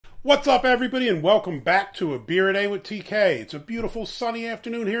What's up, everybody, and welcome back to A Beer a Day with TK. It's a beautiful sunny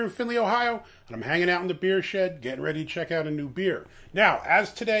afternoon here in Findlay, Ohio, and I'm hanging out in the beer shed, getting ready to check out a new beer. Now,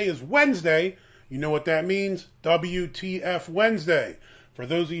 as today is Wednesday, you know what that means, WTF Wednesday. For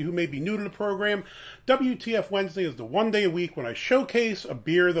those of you who may be new to the program, WTF Wednesday is the one day a week when I showcase a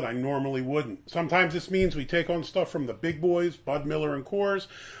beer that I normally wouldn't. Sometimes this means we take on stuff from the big boys, Bud Miller and Coors.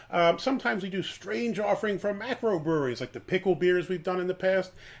 Sometimes we do strange offering from macro breweries like the pickle beers we've done in the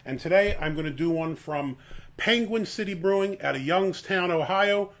past. And today I'm going to do one from Penguin City Brewing out of Youngstown,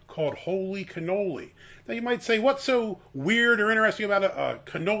 Ohio, called Holy Cannoli. Now you might say, what's so weird or interesting about a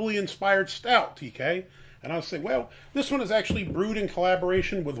cannoli-inspired stout, TK? And I'll say, well, this one is actually brewed in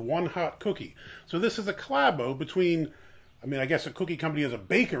collaboration with One Hot Cookie. So this is a collabo between, I guess a cookie company is a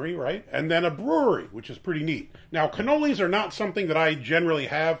bakery, right? And then a brewery, which is pretty neat. Now, cannolis are not something that I generally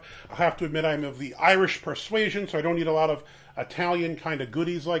have. I'll have to admit I'm of the Irish persuasion, so I don't eat a lot of Italian kind of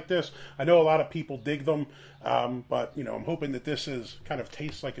goodies like this. I know a lot of people dig them, but, I'm hoping that this is kind of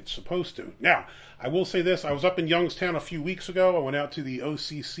tastes like it's supposed to. Now, I will say this. I was up in Youngstown a few weeks ago. I went out to the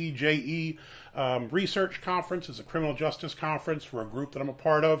OCCJE research conference. It's a criminal justice conference for a group that I'm a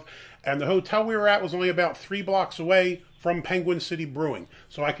part of. And the hotel we were at was only about 3 blocks away from Penguin City Brewing.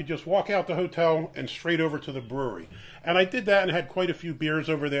 So I could just walk out the hotel and straight over to the brewery. And I did that and had quite a few beers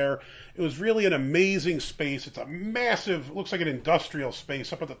over there. It was really an amazing space. It's a massive, looks like an industrial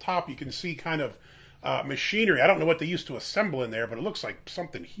space. Up at the top you can see kind of machinery. I don't know what they used to assemble in there, but it looks like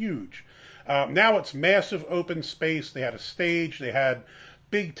something huge. Now it's massive open space. They had a stage. They had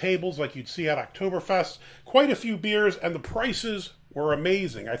big tables like you'd see at Oktoberfest. Quite a few beers, and the prices were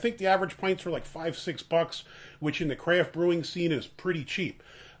amazing. I think the average pints were like $5-6, which in the craft brewing scene is pretty cheap.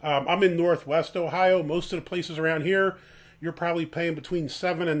 I'm in Northwest Ohio. Most of the places around here, you're probably paying between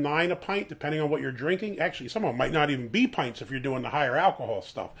 $7 and $9 a pint, depending on what you're drinking. Actually, some of them might not even be pints if you're doing the higher alcohol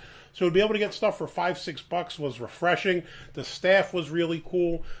stuff. So to be able to get stuff for $5-6 was refreshing. The staff was really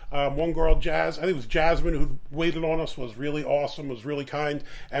cool. One girl, I think it was Jasmine, who waited on us, was really awesome, was really kind,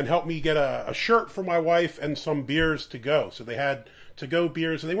 and helped me get a shirt for my wife and some beers to go. So they had to-go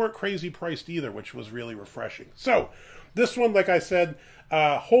beers, and they weren't crazy priced either, which was really refreshing. So this one, like I said,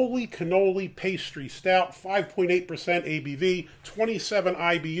 Holy Cannoli Pastry Stout, 5.8% ABV, 27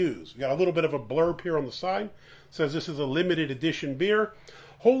 IBUs. We got a little bit of a blurb here on the side. It says this is a limited edition beer.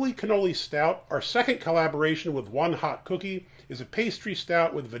 Holy Cannoli Stout, our second collaboration with One Hot Cookie, is a pastry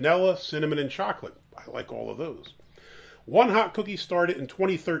stout with vanilla, cinnamon, and chocolate. I like all of those. One Hot Cookie started in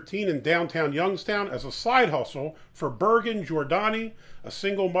 2013 in downtown Youngstown as a side hustle for Bergen Giordani, a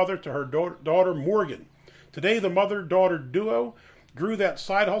single mother to her daughter Morgan. Today, the mother-daughter duo grew that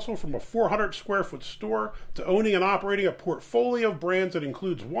side hustle from a 400-square-foot store to owning and operating a portfolio of brands that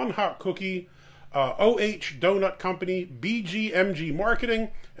includes One Hot Cookie, OH Donut Company, BGMG Marketing,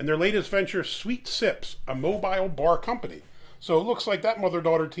 and their latest venture, Sweet Sips, a mobile bar company. So it looks like that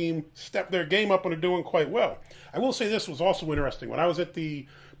mother-daughter team stepped their game up and are doing quite well. I will say this was also interesting. When I was at the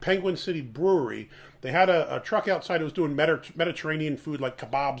Penguin City Brewery, they had a truck outside that was doing Mediterranean food like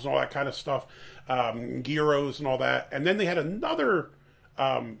kebabs and all that kind of stuff, gyros and all that. And then they had another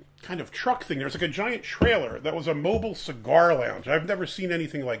kind of truck thing. There was like a giant trailer that was a mobile cigar lounge. I've never seen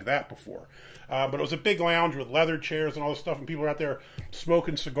anything like that before. But it was a big lounge with leather chairs and all this stuff, and people were out there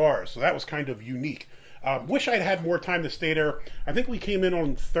smoking cigars. So that was kind of unique. Wish I'd had more time to stay there. I think we came in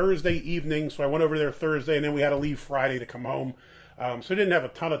on Thursday evening, so I went over there Thursday, and then we had to leave Friday to come home. So I didn't have a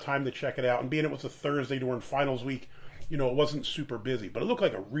ton of time to check it out. And being it was a Thursday during finals week, it wasn't super busy. But it looked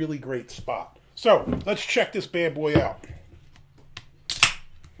like a really great spot. So let's check this bad boy out.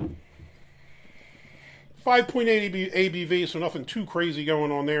 5.8 ABV, so nothing too crazy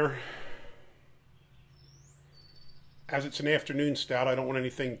going on there. As it's an afternoon stout, I don't want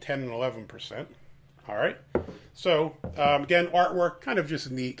anything 10 and 11%. All right. So, again, artwork, kind of just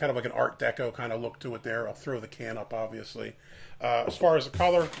neat, kind of like an Art Deco kind of look to it there. I'll throw the can up, obviously. As far as the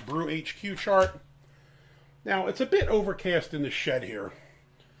color, Brew HQ chart. Now, it's a bit overcast in the shed here,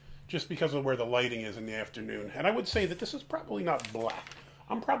 just because of where the lighting is in the afternoon. And I would say that this is probably not black.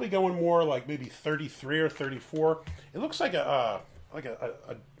 I'm probably going more like maybe 33 or 34. It looks like a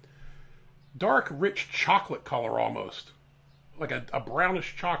dark, rich chocolate color almost. Like a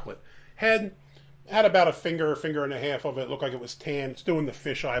brownish chocolate. Head had about a finger and a half of it. Looked like it was tan. It's doing the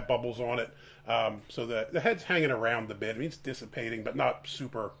fisheye bubbles on it. So the head's hanging around a bit. I mean, it's dissipating, but not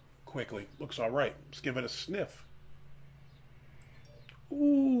super quickly. Looks all right. Let's give it a sniff.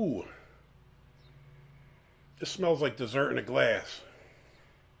 Ooh. This smells like dessert in a glass.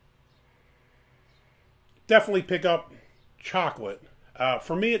 Definitely pick up chocolate.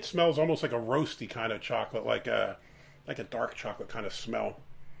 For me, it smells almost like a roasty kind of chocolate, like a dark chocolate kind of smell.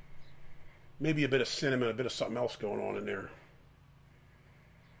 maybe a bit of cinnamon, a bit of something else going on in there.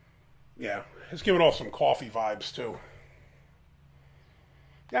 Yeah, it's giving off some coffee vibes too.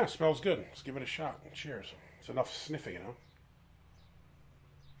 Yeah, it smells good. Let's give it a shot. Cheers. It's enough sniffing, you know.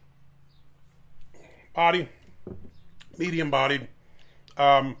 Body, medium bodied.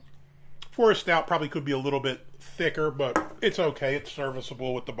 For a stout, probably could be a little bit thicker, but it's okay. It's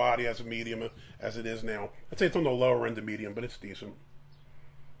serviceable with the body as a medium as it is now. I'd say it's on the lower end of medium, but it's decent.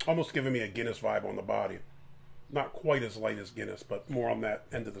 Almost giving me a Guinness vibe on the body. Not quite as light as Guinness, but more on that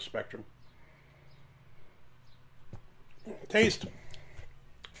end of the spectrum. Taste.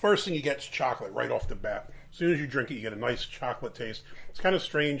 First thing you get is chocolate right off the bat. As soon as you drink it, you get a nice chocolate taste. It's kind of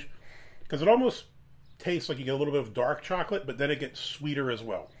strange because it almost tastes like you get a little bit of dark chocolate, but then it gets sweeter as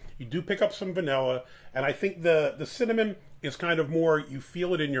well. You do pick up some vanilla, and I think the cinnamon is kind of more, you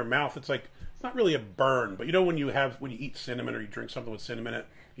feel it in your mouth. It's like, it's not really a burn, but you know when you eat cinnamon or you drink something with cinnamon in it,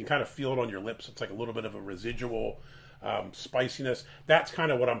 you kind of feel it on your lips. It's like a little bit of a residual spiciness. That's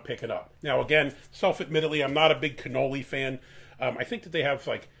kind of what I'm picking up. Now again, self-admittedly, I'm not a big cannoli fan. I think that they have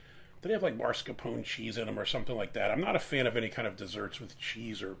like mascarpone cheese in them or something like that. I'm not a fan of any kind of desserts with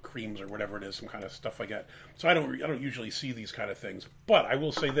cheese or creams or whatever it is, some kind of stuff like that. So I don't usually see these kind of things. But I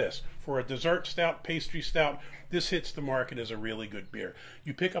will say this, for a dessert stout, pastry stout, this hits the market as a really good beer.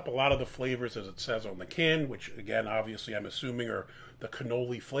 You pick up a lot of the flavors as it says on the can, which again, obviously I'm assuming are the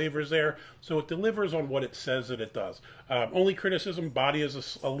cannoli flavors there. So it delivers on what it says that it does. Only criticism, body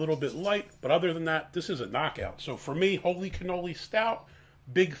is a little bit light, but other than that, this is a knockout. So for me, Holy Cannoli Stout,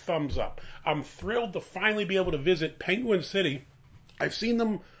 big thumbs up. I'm thrilled to finally be able to visit Penguin City. I've seen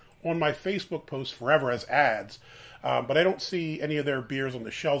them on my Facebook posts forever as ads, but I don't see any of their beers on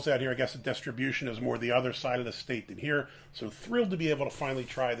the shelves out here. I guess the distribution is more the other side of the state than here. So thrilled to be able to finally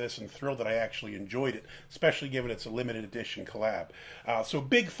try this and thrilled that I actually enjoyed it, especially given it's a limited edition collab. So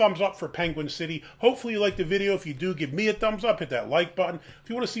big thumbs up for Penguin City. Hopefully you liked the video. If you do, give me a thumbs up. Hit that like button. If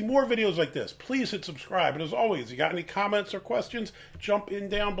you want to see more videos like this, please hit subscribe. And as always, you got any comments or questions, jump in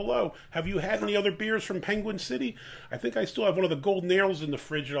down below. Have you had any other beers from Penguin City? I think I still have one of the golden ales in the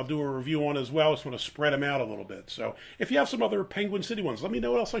fridge that I'll do a review on as well. I just want to spread them out a little bit. So if you have some other Penguin City ones, let me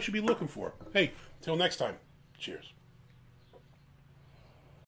know what else I should be looking for. Hey, till next time, cheers.